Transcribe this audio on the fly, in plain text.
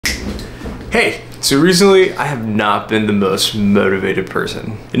Hey, so recently I have not been the most motivated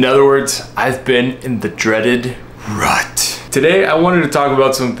person. In other words, I've been in the dreaded rut. Today I wanted to talk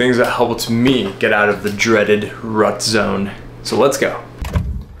about some things that helped me get out of the dreaded rut zone. So let's go.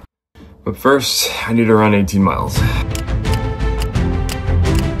 But first, I need to run 18 miles.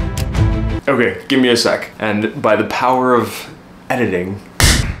 Okay, give me a sec. And by the power of editing.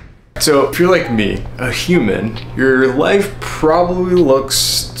 So if you're like me, a human, your life probably looks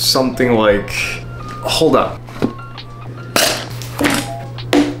something like, hold up.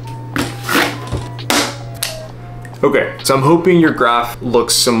 Okay, so I'm hoping your graph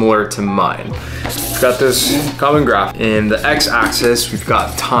looks similar to mine. We've got this common graph. In the x-axis, we've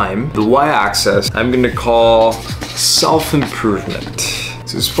got time. The y-axis, I'm gonna call self-improvement.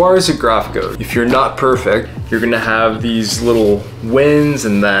 So as far as the graph goes, if you're not perfect, you're gonna have these little wins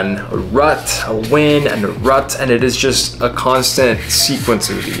and then a rut, a win and a rut, and it is just a constant sequence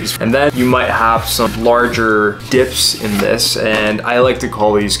of these. And then you might have some larger dips in this, and I like to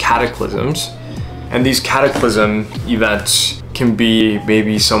call these cataclysms. And these cataclysm events can be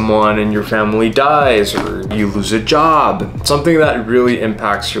maybe someone in your family dies or you lose a job, something that really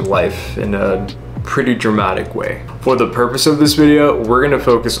impacts your life in a pretty dramatic way. For the purpose of this video, we're gonna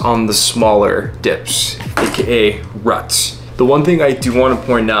focus on the smaller dips, aka ruts. The one thing I do want to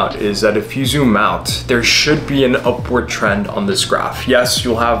point out is that if you zoom out, there should be an upward trend on this graph. Yes,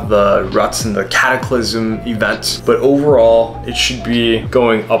 you'll have the ruts and the cataclysm events, but overall, it should be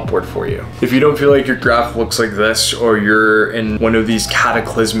going upward for you. If you don't feel like your graph looks like this, or you're in one of these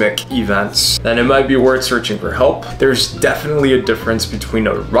cataclysmic events, then it might be worth searching for help. There's definitely a difference between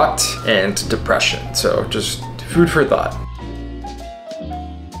a rut and depression, so just food for thought.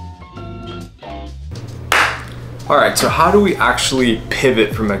 Alright, so how do we actually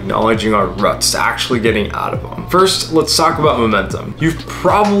pivot from acknowledging our ruts to actually getting out of them? First, let's talk about momentum. You've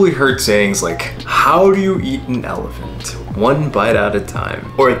probably heard sayings like, how do you eat an elephant? One bite at a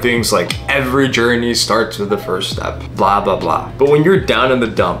time. Or things like, every journey starts with the first step, blah, blah, blah. But when you're down in the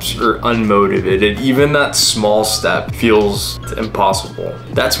dumps or unmotivated, even that small step feels impossible.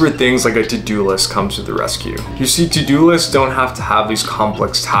 That's where things like a to-do list comes to the rescue. You see, to-do lists don't have to have these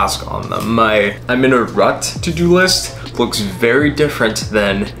complex tasks on them. I'm in a rut to-do list looks very different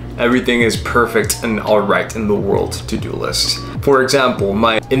than everything is perfect and alright in the world to-do list. For example,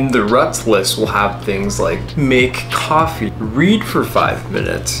 my in the rut list will have things like make coffee, read for 5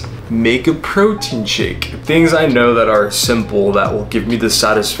 minutes, make a protein shake. Things I know that are simple that will give me the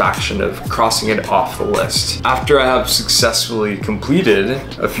satisfaction of crossing it off the list. After I have successfully completed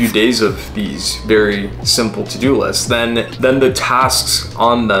a few days of these very simple to-do lists, then the tasks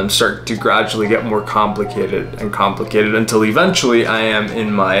on them start to gradually get more complicated and complicated until eventually I am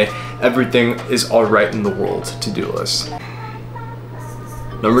in my everything is alright in the world to-do list.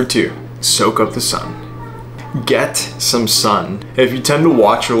 Number 2, soak up the sun. Get some sun. If you tend to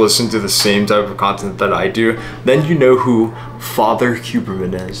watch or listen to the same type of content that I do, then you know who Father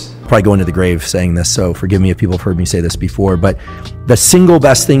Huberman is. Probably go into the grave saying this, so forgive me if people have heard me say this before, but the single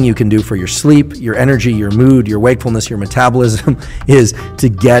best thing you can do for your sleep, your energy, your mood, your wakefulness, your metabolism is to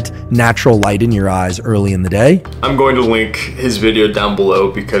get natural light in your eyes early in the day. I'm going to link his video down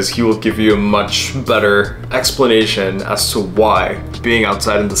below because he will give you a much better explanation as to why being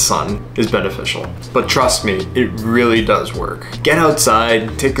outside in the sun is beneficial. But trust me, it really does work. Get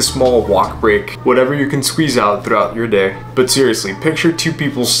outside, take a small walk break, whatever you can squeeze out throughout your day. But seriously, picture two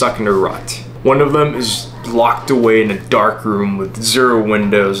people stuck in a rut. One of them is locked away in a dark room with 0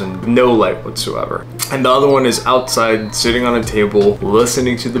 windows and no light whatsoever. And the other one is outside, sitting on a table,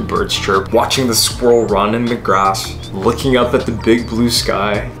 listening to the birds chirp, watching the squirrel run in the grass, looking up at the big blue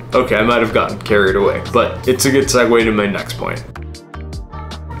sky. Okay, I might have gotten carried away, but it's a good segue to my next point.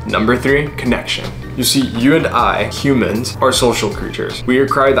 Number 3, connection. You see, you and I, humans, are social creatures. We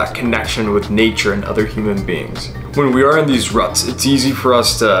require that connection with nature and other human beings. When we are in these ruts, it's easy for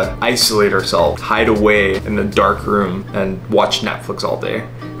us to isolate ourselves, hide away in a dark room, and watch Netflix all day.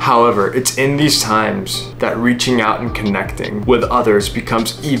 However, it's in these times that reaching out and connecting with others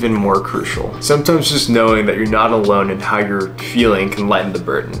becomes even more crucial. Sometimes just knowing that you're not alone in how you're feeling can lighten the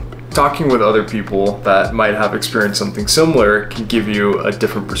burden. Talking with other people that might have experienced something similar can give you a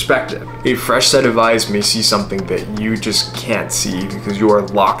different perspective. A fresh set of eyes may see something that you just can't see because you are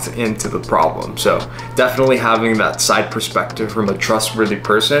locked into the problem. So definitely having that side perspective from a trustworthy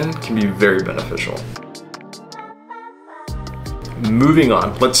person can be very beneficial. Moving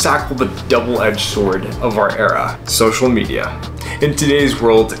on, let's tackle the double-edged sword of our era, social media. In today's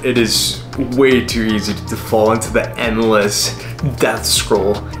world, it is way too easy to fall into the endless death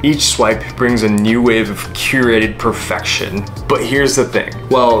scroll. Each swipe brings a new wave of curated perfection. But here's the thing,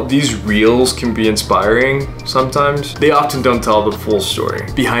 while these reels can be inspiring sometimes, they often don't tell the full story.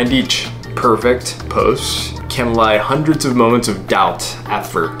 Behind each perfect post can lie hundreds of moments of doubt,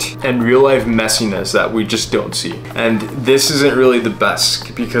 effort, and real life messiness that we just don't see. And this isn't really the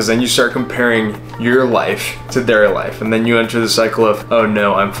best, because then you start comparing your life to their life, and then you enter the cycle of, oh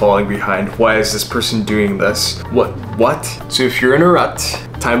no, I'm falling behind. Why is this person doing this? What? So if you're in a rut,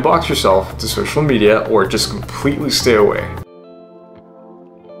 time box yourself to social media or just completely stay away.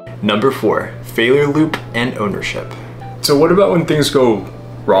 Number 4, failure loop and ownership. So what about when things go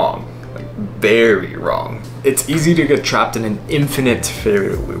wrong? Very wrong. It's easy to get trapped in an infinite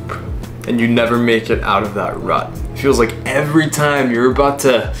failure loop and you never make it out of that rut. It feels like every time you're about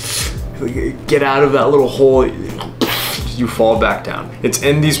to get out of that little hole, you fall back down. It's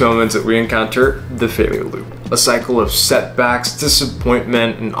in these moments that we encounter the failure loop, a cycle of setbacks,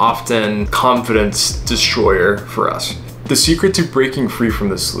 disappointment, and often confidence destroyer for us. The secret to breaking free from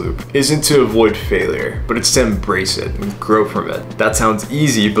this loop isn't to avoid failure, but it's to embrace it and grow from it. That sounds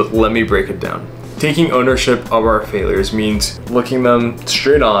easy, but let me break it down. Taking ownership of our failures means looking them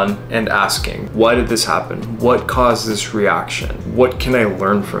straight on and asking, why did this happen? What caused this reaction? What can I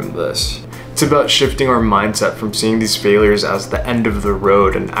learn from this? It's about shifting our mindset from seeing these failures as the end of the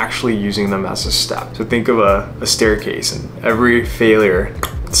road and actually using them as a step. So think of a staircase, and every failure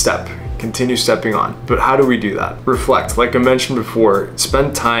step, continue stepping on. But how do we do that? Reflect. Like I mentioned before,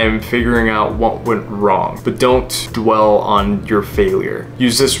 spend time figuring out what went wrong, but don't dwell on your failure.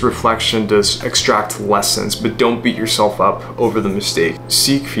 Use this reflection to extract lessons, but don't beat yourself up over the mistake.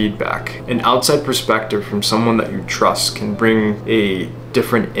 Seek feedback. An outside perspective from someone that you trust can bring a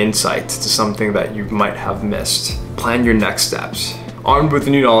different insight to something that you might have missed. Plan your next steps. Armed with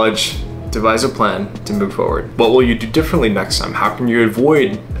new knowledge, devise a plan to move forward. What will you do differently next time? How can you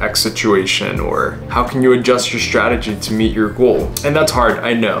avoid X situation? Or how can you adjust your strategy to meet your goal? And that's hard,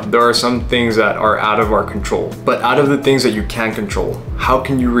 I know. There are some things that are out of our control, but out of the things that you can control, how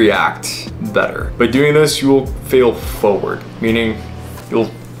can you react better? By doing this, you will fail forward, meaning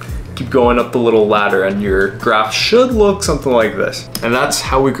you'll keep going up the little ladder and your graph should look something like this. And that's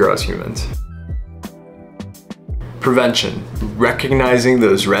how we grow as humans. Prevention, recognizing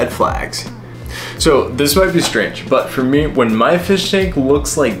those red flags. So this might be strange, but for me, when my fish tank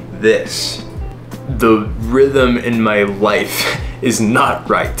looks like this, the rhythm in my life is not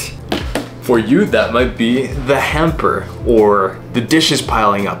right. For you, that might be the hamper or the dishes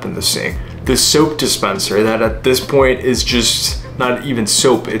piling up in the sink, the soap dispenser that at this point is just not even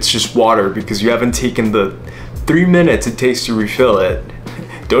soap, it's just water because you haven't taken the 3 minutes it takes to refill it.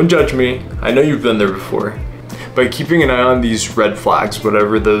 Don't judge me, I know you've been there before. By keeping an eye on these red flags,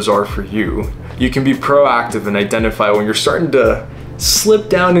 whatever those are for you, you can be proactive and identify when you're starting to slip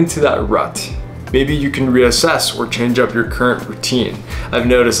down into that rut. Maybe you can reassess or change up your current routine. I've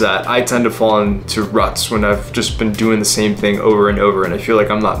noticed that I tend to fall into ruts when I've just been doing the same thing over and over and I feel like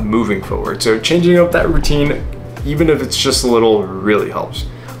I'm not moving forward. So changing up that routine, even if it's just a little, really helps.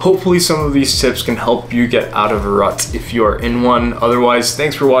 Hopefully some of these tips can help you get out of a rut if you are in one. Otherwise,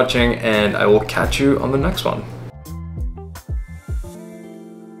 thanks for watching and I will catch you on the next one.